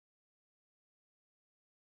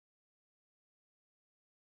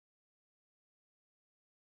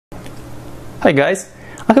Hi guys,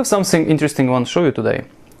 I have something interesting I want to show you today.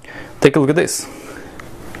 Take a look at this.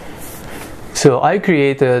 So I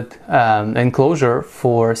created an enclosure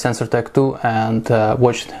for SensorTag 2 and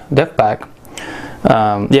watched DevPack.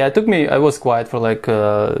 Yeah, it took me, I was quiet for like,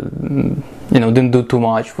 didn't do too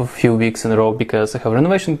much for a few weeks in a row because I have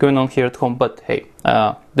renovation going on here at home, but hey,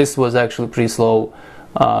 this was actually pretty slow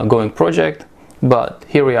going project, but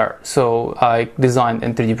here we are. So I designed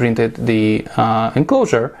and 3D printed the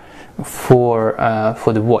enclosure for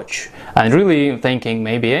the watch, and really thinking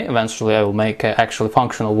maybe eventually I will make an actually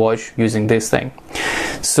functional watch using this thing.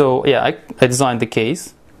 So yeah, I designed the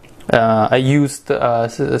case. I used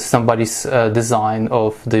somebody's design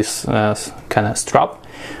of this kind of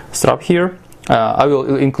strap here. I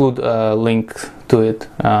will include a link to it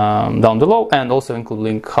down below, and also include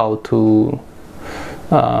link how to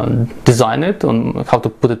design it, on how to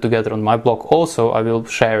put it together on my blog. Also, I will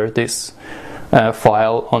share this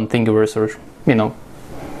file on Thingiverse or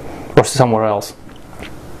somewhere else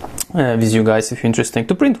with you guys if you're interested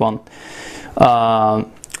to print one.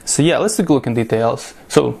 So yeah, let's take a look in details.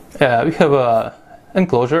 So we have a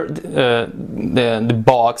enclosure, the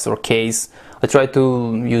box or case. I try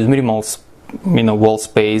to use minimal wall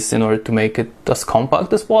space in order to make it as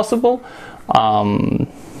compact as possible.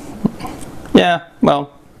 Yeah,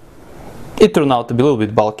 well, it turned out to be a little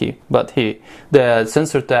bit bulky, but hey, the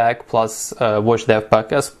SensorTag plus watch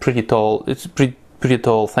DevPack is pretty tall. It's pretty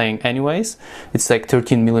tall thing anyways. It's like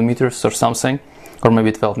 13 millimeters or something, or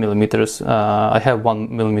maybe 12 millimeters. I have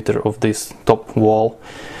 1 millimeter of this top wall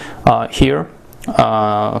here.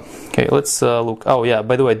 Okay, let's look. Oh yeah,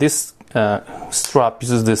 by the way, this strap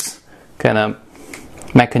uses this kind of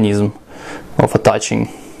mechanism of attaching,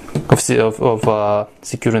 of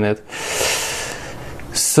securing it.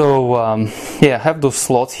 So yeah, I have those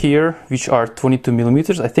slots here which are 22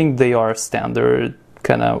 millimeters. I think they are standard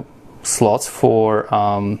kind of slots for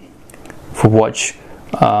watch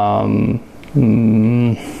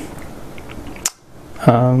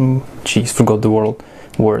geez, forgot the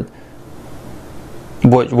word.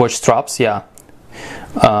 Watch straps, yeah.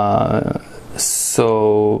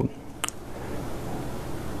 So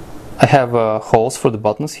I have holes for the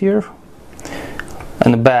buttons here.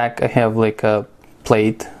 In the back I have like a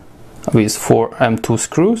plate with 4 M2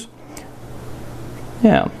 screws.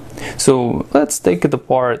 Yeah, so let's take it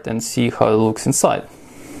apart and see how it looks inside.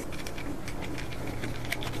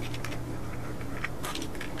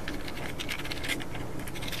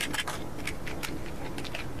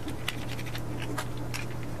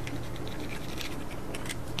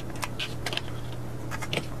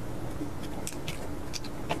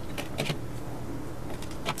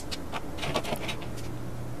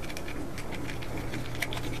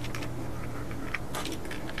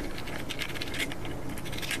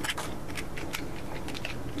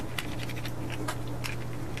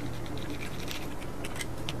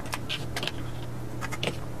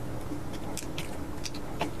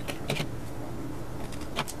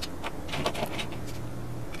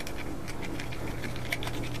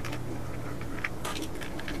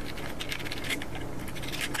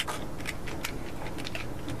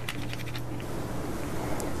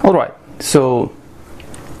 Alright, so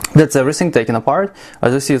that's everything taken apart.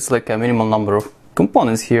 As you see, it's like a minimal number of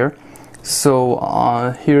components here.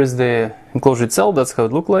 So here's the enclosure itself. That's how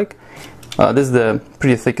it looks like. This is the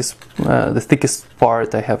the thickest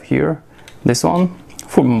part I have here. This one,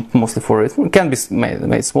 mostly for it. It can be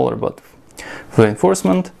made smaller, but for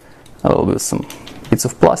reinforcement, a little bit some bits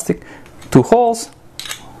of plastic. 2 holes,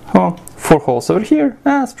 4 holes over here.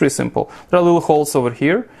 It's pretty simple. There are little holes over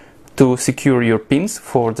here to secure your pins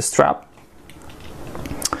for the strap.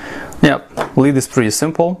 Yeah, lid is pretty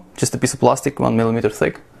simple, just a piece of plastic 1 millimeter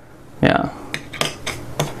thick. Yeah,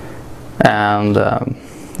 and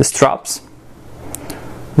the straps,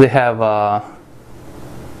 they have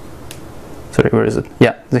sorry, where is it?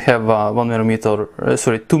 Yeah, they have 1 millimeter,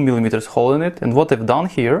 2 millimeters hole in it. And what I've done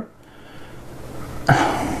here,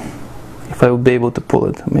 if I would be able to pull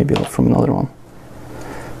it, maybe from another one.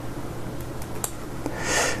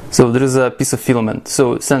 So there is a piece of filament.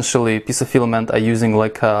 So essentially, a piece of filament I'm using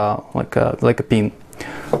like a pin.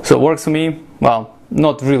 So it works for me. Well,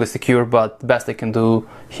 not really secure, but the best I can do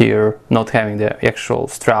here, not having the actual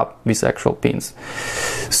strap with actual pins.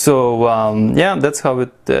 So yeah, that's how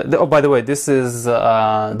it. Oh, by the way, this is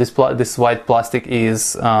this white plastic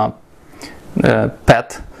is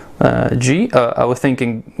PET G. I was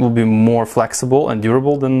thinking it would be more flexible and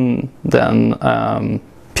durable than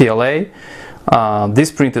PLA.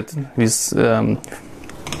 This printed with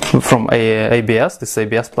from ABS, this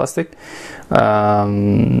ABS plastic.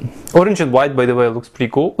 Orange and white, by the way, looks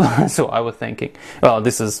pretty cool. So I was thinking, well,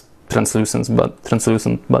 this is translucent, but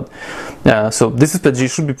so this SPG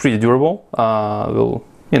should be pretty durable.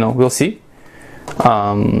 We'll see.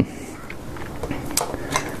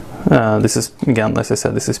 This is, again, as I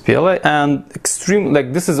said, this is PLA, and extreme,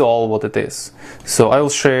 like, this is all what it is. So I will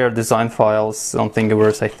share design files on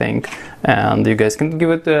Thingiverse, I think, and you guys can give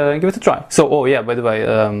it a try. So, oh yeah, by the way,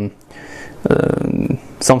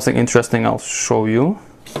 something interesting I'll show you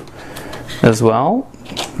as well.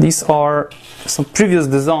 These are some previous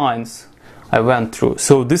designs I went through.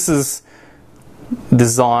 So this is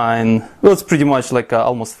design, well, it's pretty much like a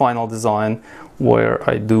almost final design, where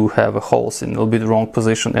I do have a holes in a little bit wrong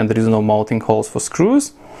position and there is no mounting holes for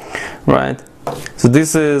screws, right? So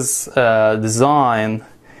this is design.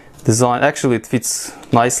 Actually, it fits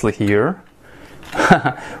nicely here,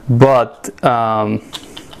 but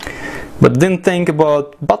didn't think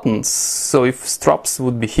about buttons. So if straps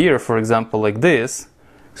would be here, for example, like this,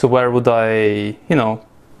 so where would I,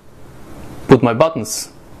 put my buttons?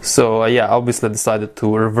 So yeah, obviously I decided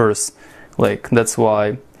to reverse. Like, that's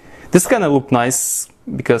why this kind of looked nice,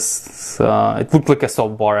 because it looked like a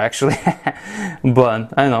soap bar actually.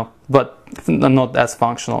 But I don't know, but not as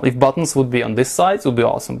functional. If buttons would be on this side, it would be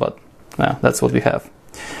awesome, but yeah, that's what we have.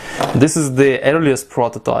 This is the earliest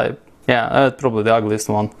prototype. Yeah, probably the ugliest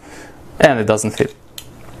one, and it doesn't fit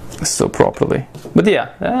so properly. But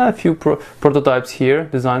yeah, a few prototypes here,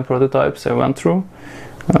 design prototypes I went through.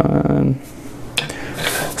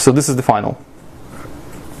 So this is the final.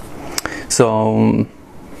 So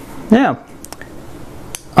yeah,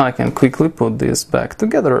 I can quickly put this back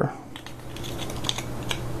together.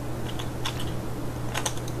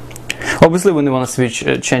 Obviously, when you want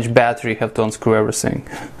to change battery, you have to unscrew everything.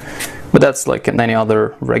 But that's like in any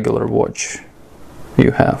other regular watch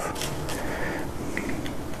you have.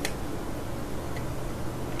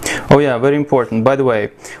 Oh yeah, very important. By the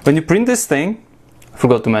way, when you print this thing, I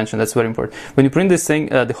forgot to mention, that's very important. When you print this thing,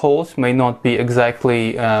 the holes may not be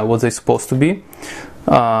exactly what they're supposed to be.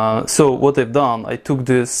 So what I've done, I took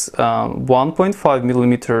this 1.5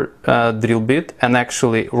 millimeter drill bit and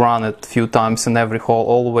actually run it a few times in every hole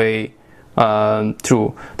all the way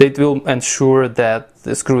through. That will ensure that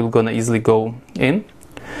the screw is gonna easily go in.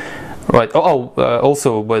 Right.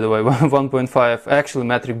 Also, by the way, 1.5 actually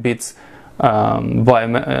metric bits.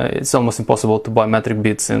 It's almost impossible to buy metric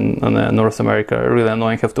bits in North America. Really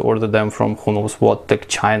annoying. Have to order them from who knows what, like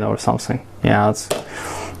China or something. Yeah, it's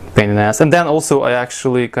pain in the ass. And then also I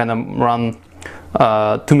actually kind of run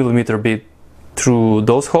 2 millimeter bit through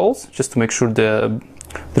those holes just to make sure there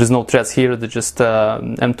is no threads here. That just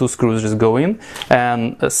M2 screws just go in,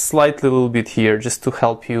 and a slightly little bit here just to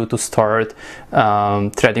help you to start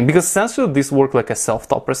threading, because essentially these work like a self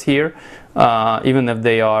toppers here, even if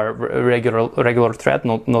they are regular thread,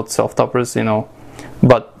 not self toppers,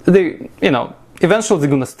 but they, eventually they're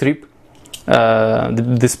gonna strip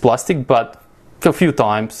this plastic, but a few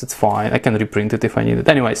times it's fine. I can reprint it if I need it.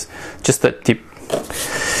 Anyways, just a tip.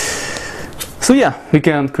 So yeah, we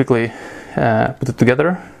can quickly put it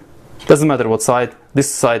together. Doesn't matter what side. This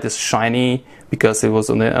side is shiny because it was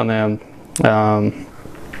on a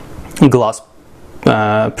glass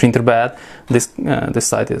printer bed. This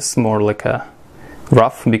side is more like a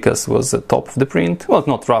rough because it was the top of the print. Well,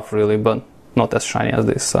 not rough really, but not as shiny as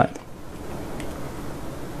this side.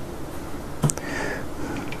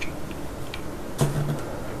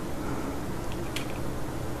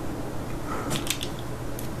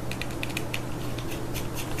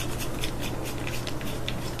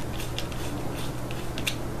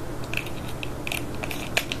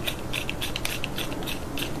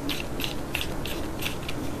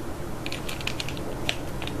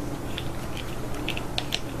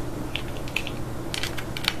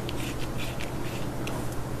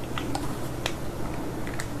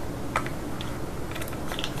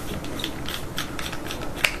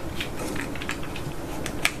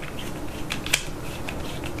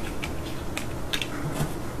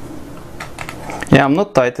 Yeah, I'm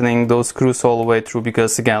not tightening those screws all the way through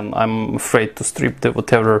because, again, I'm afraid to strip the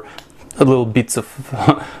whatever little bits of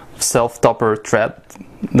self-topper thread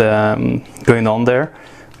going on there.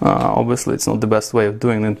 Obviously, it's not the best way of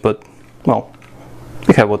doing it, but, well,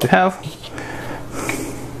 we have what we have.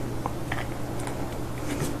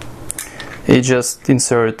 You just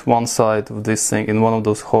insert one side of this thing in one of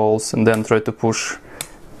those holes and then try to push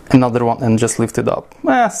another one and just lift it up.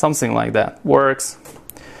 Something like that works.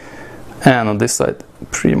 And on this side,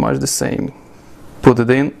 pretty much the same. Put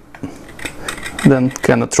it in, then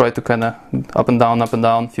kind of try to kind of up and down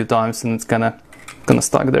a few times, and it's kind of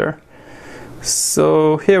stuck there.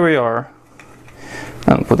 So here we are.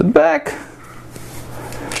 And put it back.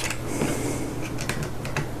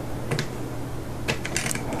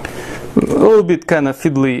 little bit kind of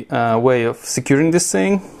fiddly way of securing this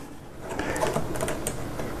thing.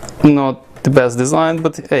 Not the best design,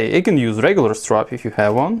 but hey, you can use regular strap if you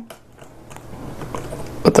have one.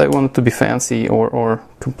 But I want it to be fancy or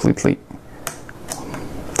completely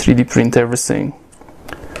 3D print everything.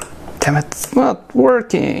 Damn it, it's not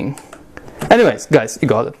working. Anyways, guys, you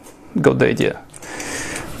got it. Got the idea.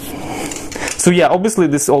 So yeah, obviously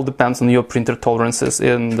this all depends on your printer tolerances,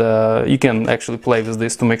 and you can actually play with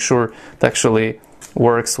this to make sure it actually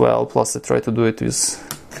works well. Plus I try to do it with,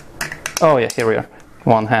 oh yeah, here we are.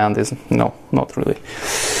 One hand is, no, not really.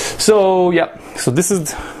 So yeah, so this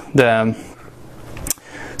is the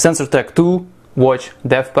SensorTag 2 watch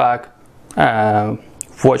DevPack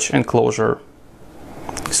watch enclosure.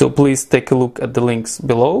 So please take a look at the links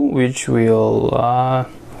below, which I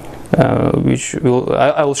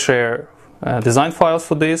will share design files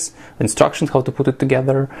for this, instructions how to put it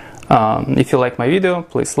together. If you like my video,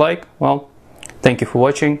 please like. Well, thank you for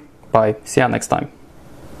watching. Bye. See you next time.